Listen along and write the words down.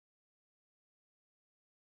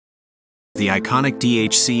the iconic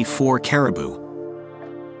DHC-4 Caribou,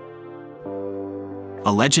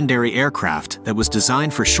 a legendary aircraft that was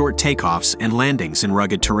designed for short takeoffs and landings in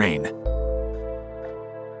rugged terrain.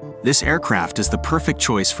 This aircraft is the perfect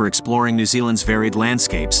choice for exploring New Zealand's varied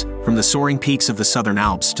landscapes, from the soaring peaks of the Southern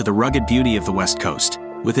Alps to the rugged beauty of the West Coast.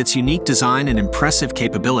 With its unique design and impressive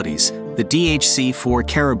capabilities, the DHC-4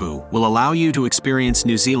 Caribou will allow you to experience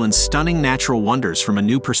New Zealand's stunning natural wonders from a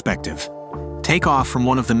new perspective. Take off from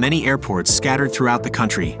one of the many airports scattered throughout the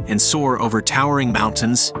country and soar over towering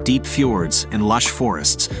mountains, deep fjords, and lush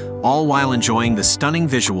forests, all while enjoying the stunning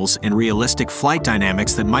visuals and realistic flight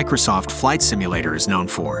dynamics that Microsoft Flight Simulator is known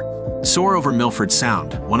for. Soar over Milford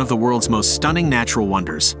Sound, one of the world's most stunning natural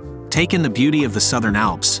wonders. Take in the beauty of the Southern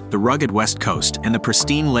Alps, the rugged West Coast, and the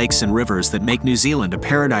pristine lakes and rivers that make New Zealand a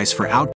paradise for outdoor